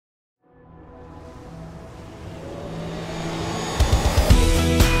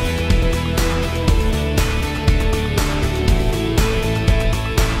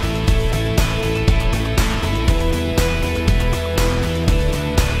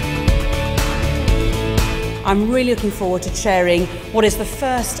I'm really looking forward to chairing what is the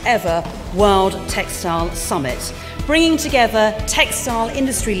first ever World Textile Summit, bringing together textile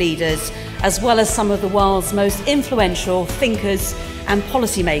industry leaders as well as some of the world's most influential thinkers and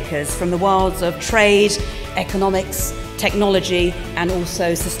policymakers from the worlds of trade, economics, technology and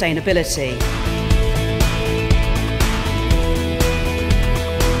also sustainability.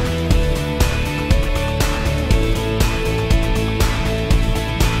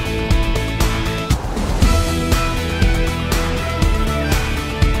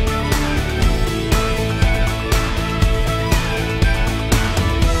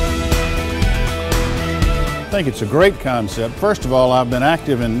 I think it's a great concept. First of all, I've been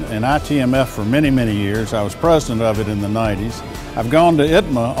active in ITMF for many, many years. I was president of it in the 90s. I've gone to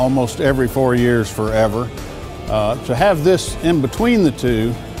ITMA almost every 4 years forever. To have this in between the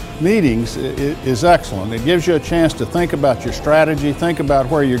two meetings is excellent. It gives you a chance to think about your strategy, think about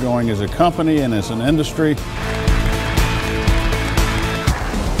where you're going as a company and as an industry.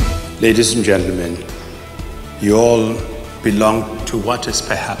 Ladies and gentlemen, you all belong to what is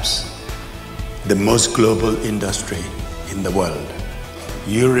perhaps the most global industry in the world.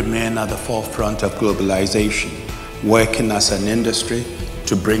 You remain at the forefront of globalization, working as an industry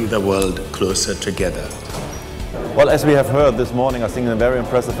to bring the world closer together. Well, as we have heard this morning, I think in a very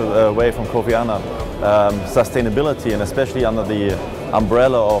impressive way from Kofi Annan, sustainability, and especially under the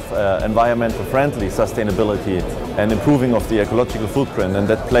umbrella of environmental friendly sustainability and improving of the ecological footprint, and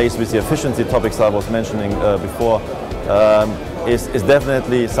that plays with the efficiency topics I was mentioning before, is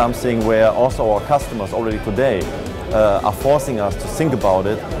definitely something where also our customers already today are forcing us to think about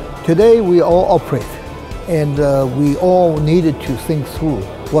it. Today we all operate, and we all needed to think through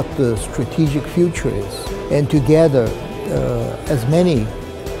what the strategic future is, and together as many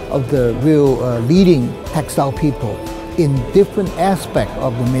of the real leading textile people in different aspects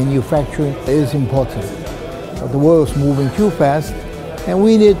of the manufacturing is important. The world is moving too fast, and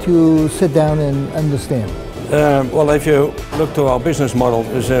we need to sit down and understand. Well, if you look to our business model,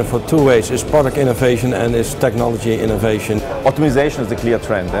 it's for two ways. It's product innovation and it's technology innovation. Optimization is a clear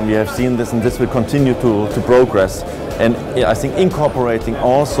trend, and we have seen this, and this will continue to progress. And I think incorporating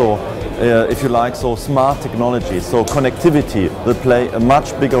also, if you like, so smart technology, so connectivity will play a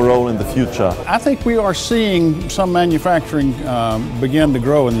much bigger role in the future. I think we are seeing some manufacturing begin to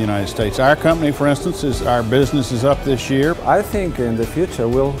grow in the United States. Our company, for instance, our business is up this year. I think in the future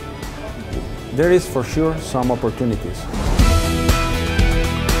there is for sure some opportunities.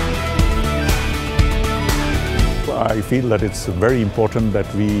 I feel that it's very important that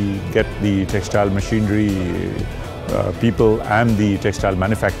we get the textile machinery people and the textile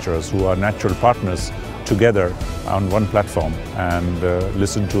manufacturers, who are natural partners, together on one platform and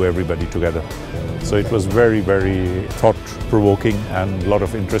listen to everybody together. So it was very, very thought-provoking, and a lot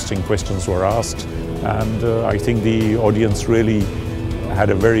of interesting questions were asked, and I think the audience really had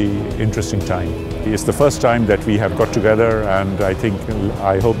a very interesting time. It's the first time that we have got together, and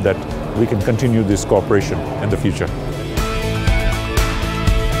I hope that we can continue this cooperation in the future.